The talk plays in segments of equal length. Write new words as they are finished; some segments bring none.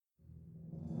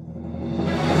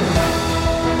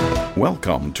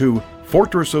Welcome to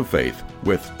Fortress of Faith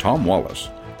with Tom Wallace,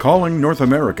 calling North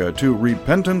America to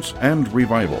repentance and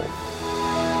revival.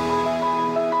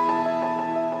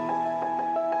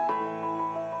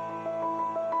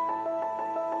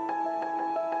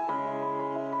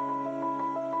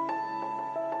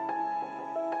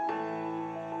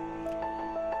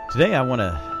 Today I want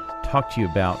to talk to you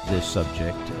about this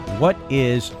subject. What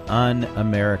is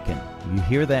un-American? You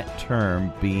hear that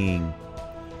term being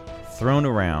thrown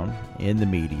around in the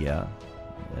media,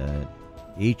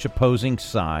 each opposing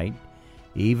side,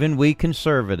 even we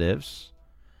conservatives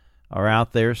are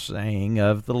out there saying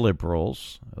of the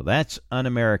liberals, well, that's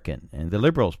un-American. And the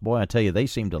liberals, boy, I tell you, they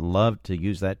seem to love to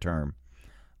use that term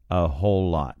a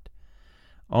whole lot,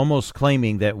 almost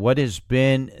claiming that what has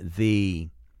been the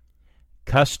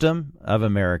custom of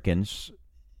Americans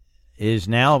is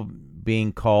now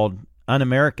being called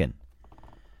un-American.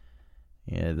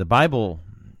 The Bible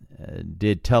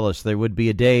did tell us there would be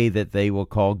a day that they will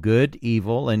call good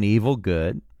evil and evil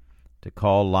good, to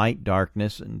call light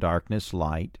darkness and darkness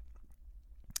light.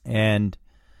 And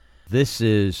this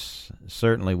is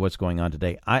certainly what's going on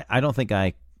today. I don't think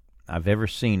I've ever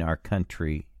seen our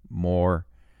country more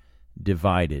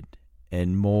divided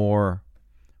and more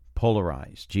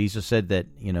polarized. Jesus said that,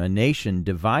 a nation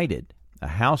divided, a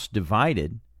house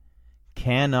divided,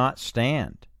 cannot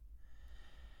stand.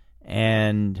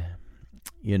 And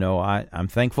I'm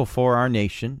thankful for our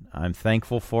nation. I'm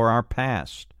thankful for our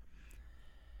past.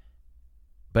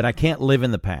 But I can't live in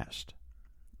the past.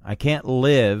 I can't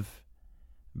live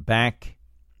back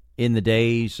in the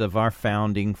days of our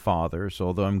founding fathers,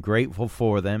 although I'm grateful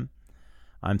for them.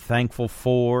 I'm thankful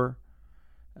for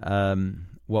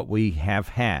what we have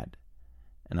had.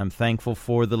 And I'm thankful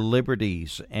for the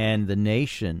liberties and the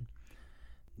nation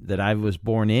that I was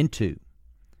born into.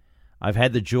 I've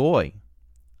had the joy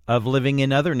of living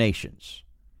in other nations.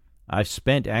 I've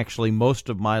spent actually most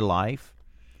of my life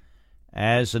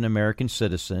as an American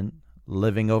citizen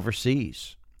living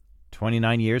overseas.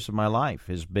 29 years of my life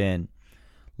has been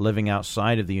living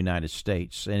outside of the United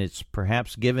States, and it's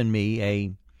perhaps given me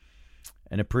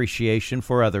an appreciation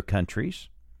for other countries.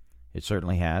 It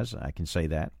certainly has, I can say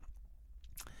that.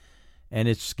 And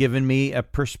it's given me a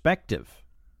perspective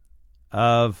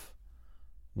of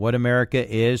what America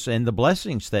is and the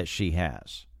blessings that she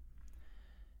has.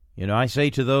 I say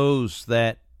to those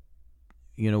that,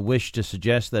 wish to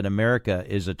suggest that America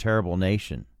is a terrible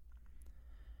nation,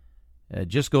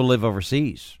 just go live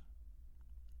overseas.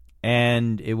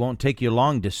 And it won't take you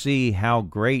long to see how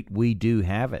great we do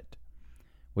have it.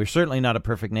 We're certainly not a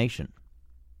perfect nation.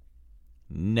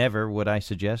 Never would I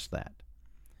suggest that.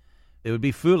 It would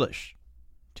be foolish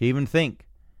to even think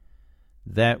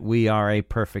that we are a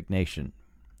perfect nation.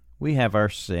 We have our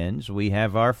sins. We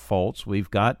have our faults. We've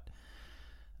got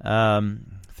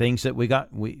things that we got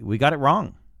it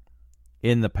wrong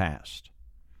in the past.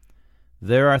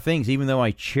 There are things, even though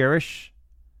I cherish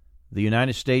the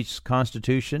United States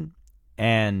Constitution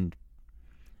and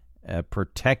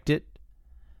protect it,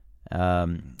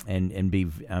 I'm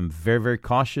very, very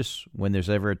cautious when there's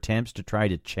ever attempts to try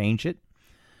to change it.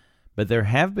 But there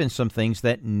have been some things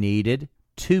that needed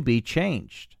to be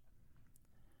changed.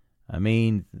 I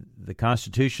mean, the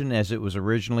Constitution, as it was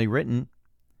originally written,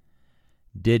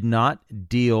 did not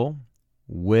deal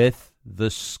with the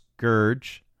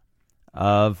scourge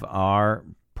of our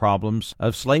problems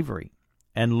of slavery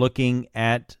and looking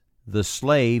at the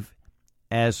slave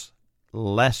as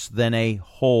less than a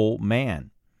whole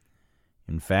man.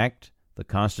 In fact, the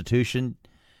Constitution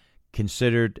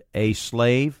considered a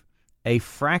slave a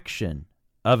fraction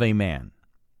of a man.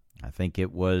 I think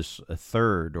it was a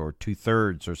third or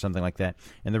two-thirds or something like that.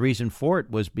 And the reason for it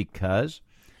was because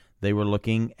they were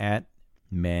looking at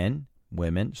men,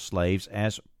 women, slaves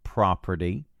as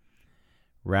property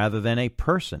rather than a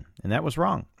person. And that was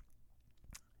wrong.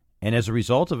 And as a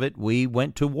result of it, we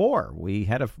went to war. We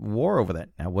had a war over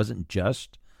that. Now, it wasn't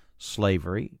just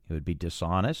slavery. It would be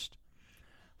dishonest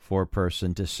for a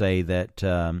person to say that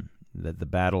that the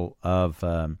battle of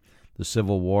the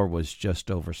Civil War was just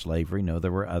over slavery. No,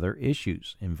 there were other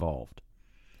issues involved.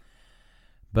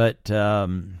 But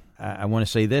I want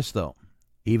to say this, though.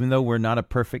 Even though we're not a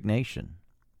perfect nation,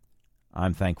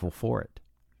 I'm thankful for it.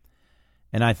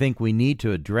 And I think we need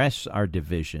to address our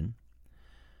division,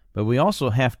 but we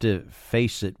also have to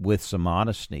face it with some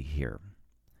honesty here.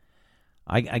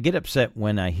 I get upset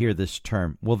when I hear this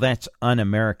term, well, that's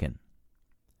un-American.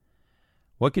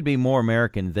 What could be more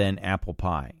American than apple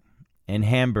pie and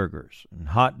hamburgers and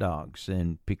hot dogs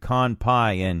and pecan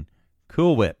pie and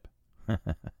Cool Whip?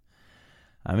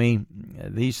 I mean,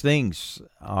 these things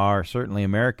are certainly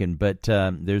American, but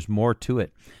there's more to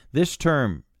it. This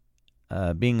term,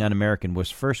 being un-American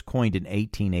was first coined in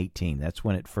 1818. That's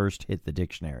when it first hit the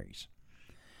dictionaries.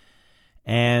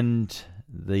 And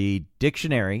the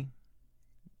dictionary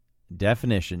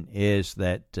definition is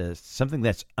that something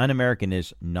that's un-American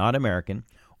is not American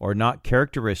or not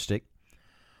characteristic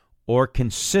or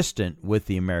consistent with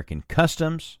the American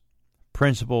customs,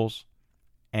 principles,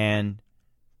 and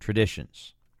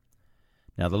traditions.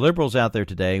 Now, the liberals out there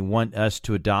today want us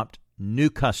to adopt new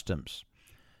customs,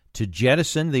 to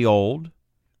jettison the old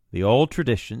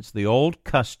traditions, the old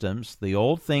customs, the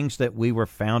old things that we were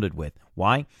founded with.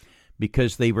 Why?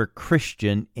 Because they were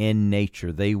Christian in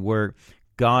nature. They were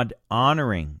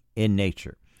God-honoring in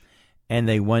nature. And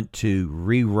they want to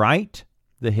rewrite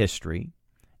the history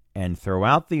and throw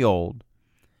out the old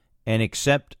and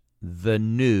accept the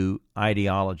new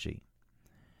ideology.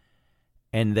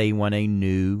 And they want a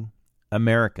new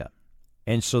America.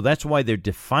 And so that's why they're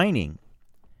defining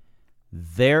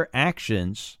their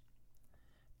actions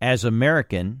as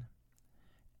American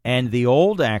and the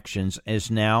old actions as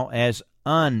now as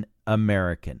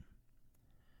un-American.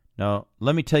 Now,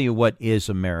 let me tell you what is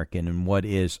American and what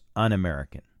is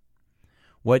un-American.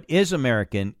 What is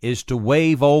American is to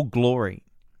wave Old Glory,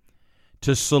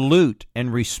 to salute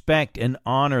and respect and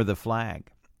honor the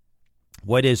flag.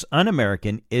 What is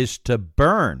un-American is to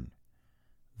burn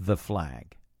the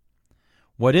flag.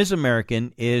 What is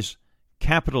American is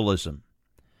capitalism,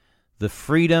 the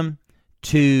freedom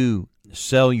to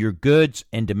sell your goods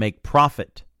and to make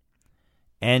profit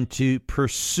and to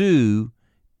pursue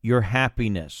your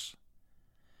happiness.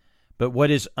 But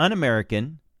what is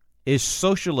un-American is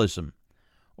socialism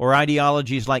or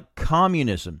ideologies like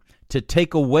communism, to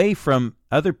take away from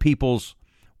other people's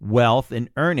wealth and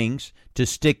earnings, to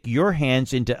stick your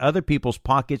hands into other people's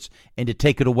pockets and to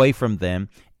take it away from them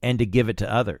and to give it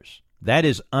to others. That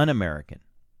is un-American.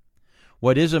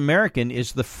 What is American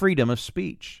is the freedom of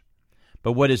speech.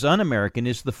 But what is un-American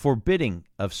is the forbidding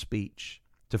of speech,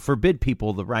 to forbid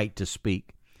people the right to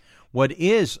speak. What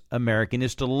is American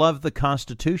is to love the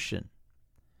Constitution,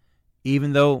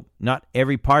 even though not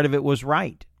every part of it was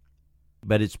right,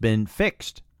 but it's been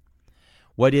fixed.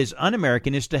 What is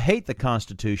un-American is to hate the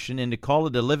Constitution and to call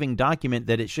it a living document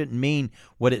that it shouldn't mean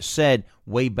what it said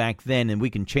way back then, and we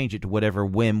can change it to whatever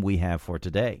whim we have for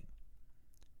today.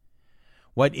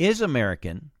 What is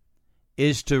American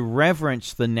is to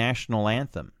reverence the national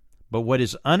anthem, but what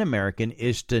is un-American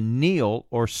is to kneel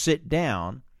or sit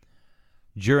down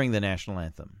during the national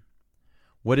anthem.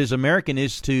 What is American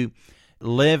is to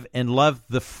live and love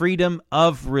the freedom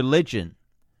of religion.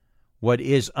 What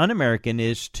is un-American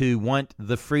is to want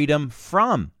the freedom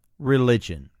from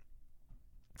religion.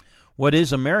 What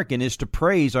is American is to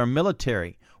praise our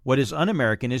military. What is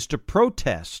un-American is to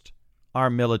protest our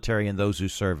military and those who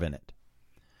serve in it.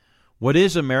 What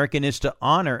is American is to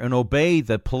honor and obey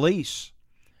the police.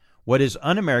 What is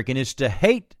un-American is to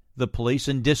hate the police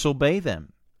and disobey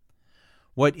them.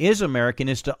 What is American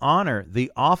is to honor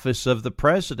the office of the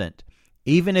president,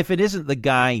 even if it isn't the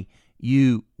guy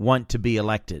you want to be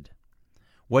elected.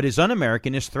 What is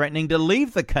un-American is threatening to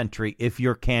leave the country if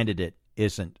your candidate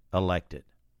isn't elected.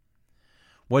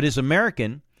 What is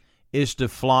American is to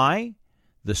fly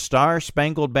the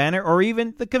Star-Spangled Banner or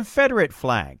even the Confederate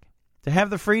flag, to have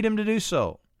the freedom to do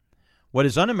so. What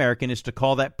is un-American is to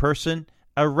call that person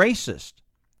a racist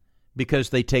because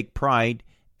they take pride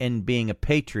in being a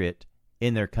patriot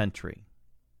in their country.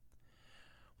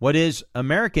 What is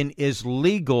American is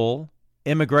legal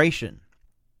immigration.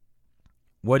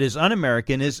 What is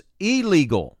un-American is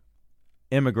illegal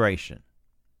immigration.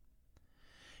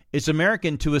 It's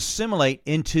American to assimilate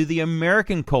into the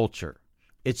American culture.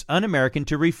 It's un-American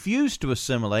to refuse to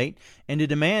assimilate and to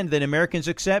demand that Americans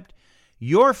accept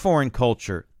your foreign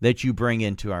culture that you bring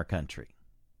into our country.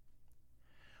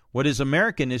 What is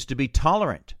American is to be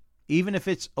tolerant, even if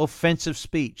it's offensive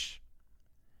speech.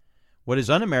 What is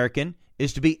un-American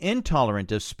is to be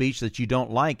intolerant of speech that you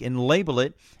don't like and label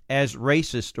it as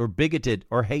racist or bigoted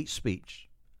or hate speech.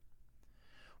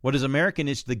 What is American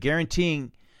is the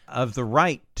guaranteeing of the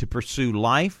right to pursue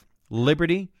life,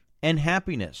 liberty, and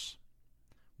happiness.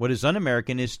 What is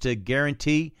un-American is to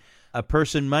guarantee a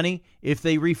person money if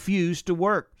they refuse to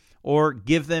work or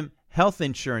give them health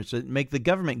insurance, make the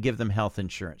government give them health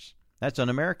insurance. That's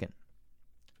un-American.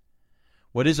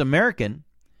 What is American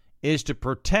is to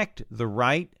protect the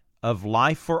right of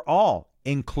life for all,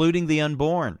 including the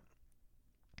unborn.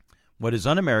 What is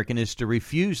un-American is to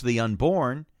refuse the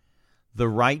unborn the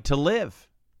right to live.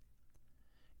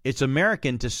 It's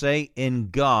American to say, "In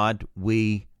God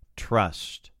we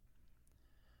trust."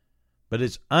 But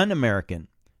it's un-American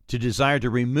to desire to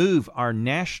remove our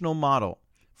national model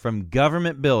from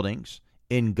government buildings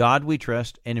In God we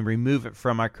trust, and remove it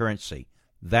from our currency.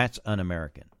 That's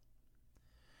un-American.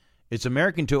 It's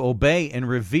American to obey and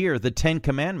revere the Ten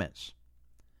Commandments.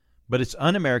 But it's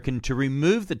un-American to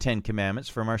remove the Ten Commandments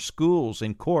from our schools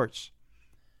and courts.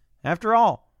 After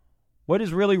all, what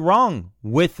is really wrong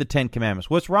with the Ten Commandments?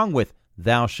 What's wrong with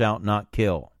thou shalt not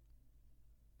kill?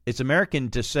 It's American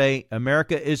to say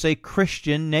America is a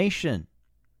Christian nation.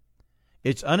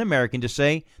 It's un-American to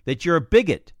say that you're a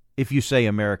bigot if you say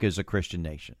America is a Christian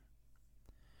nation.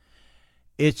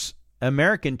 It's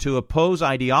American to oppose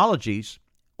ideologies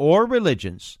or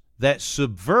religions that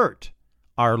subvert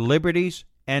our liberties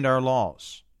and our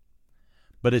laws.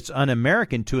 But it's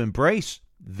un-American to embrace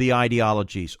the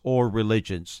ideologies or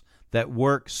religions that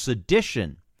work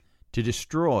sedition to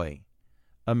destroy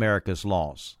America's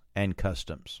laws and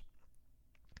customs.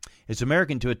 It's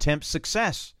American to attempt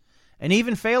success and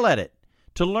even fail at it,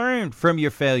 to learn from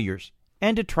your failures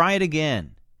and to try it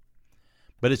again.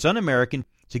 But it's un-American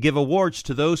to give awards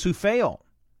to those who fail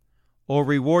or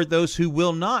reward those who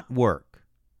will not work.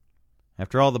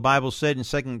 After all, the Bible said in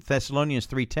 2 Thessalonians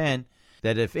 3:10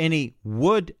 that if any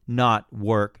would not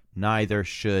work, neither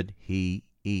should he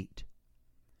eat.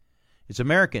 It's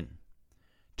American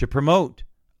to promote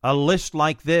a list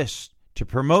like this, to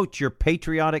promote your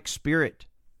patriotic spirit.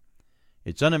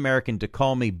 It's un-American to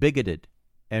call me bigoted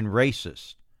and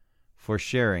racist for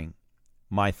sharing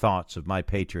my thoughts of my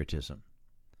patriotism.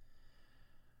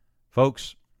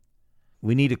 Folks,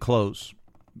 we need to close,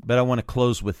 but I want to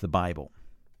close with the Bible.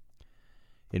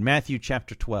 In Matthew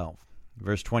chapter 12,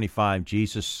 verse 25,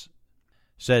 Jesus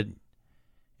said,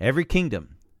 every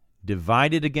kingdom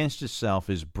divided against itself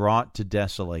is brought to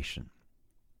desolation,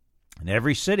 and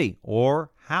every city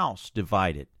or house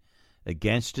divided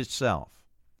against itself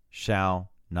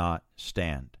shall not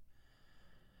stand.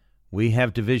 We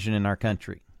have division in our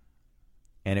country,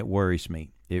 and it worries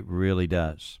me. It really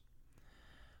does.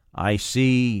 I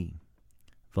see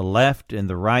the left and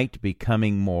the right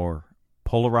becoming more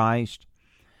polarized.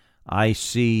 I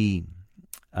see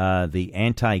the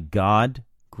anti-God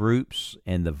groups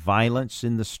and the violence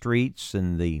in the streets,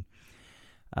 and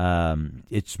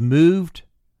it's moved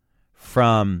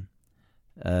from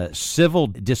civil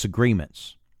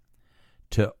disagreements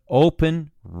to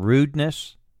open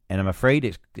rudeness, and I'm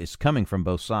afraid it's coming from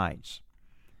both sides.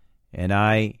 And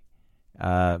I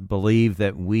believe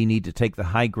that we need to take the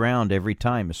high ground every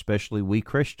time, especially we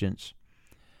Christians.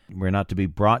 We're not to be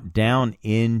brought down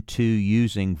into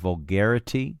using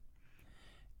vulgarity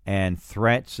and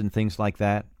threats and things like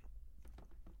that.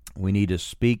 We need to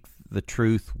speak the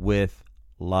truth with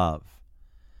love.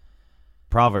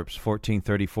 Proverbs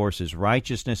 14:34 says,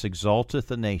 righteousness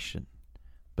exalteth a nation,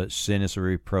 but sin is a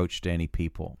reproach to any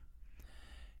people.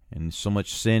 And so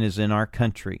much sin is in our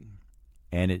country,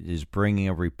 and it is bringing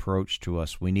a reproach to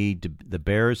us. We need the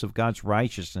bearers of God's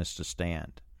righteousness to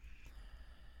stand.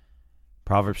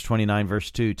 Proverbs 29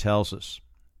 verse 2 tells us,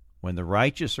 when the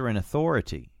righteous are in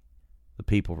authority, the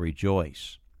people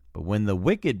rejoice. But when the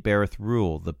wicked beareth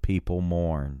rule, the people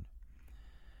mourn.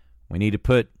 We need to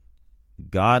put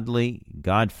godly,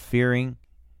 God-fearing,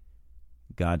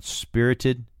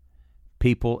 God-spirited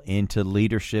people into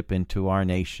leadership into our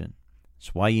nation.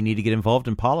 That's why you need to get involved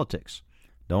in politics.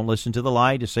 Don't listen to the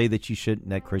lie to say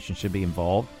that Christians should be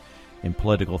involved in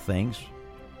political things.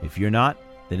 If you're not,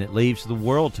 then it leaves the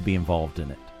world to be involved in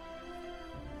it.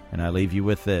 And I leave you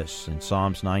with this in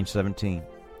Psalms 9:17.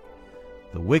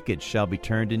 The wicked shall be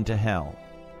turned into hell,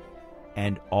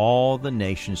 and all the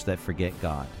nations that forget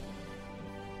God.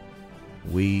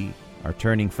 We are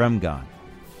turning from God.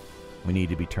 We need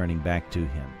to be turning back to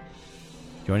Him.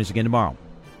 Join us again tomorrow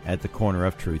at the Corner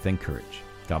of Truth and Courage.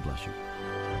 God bless you.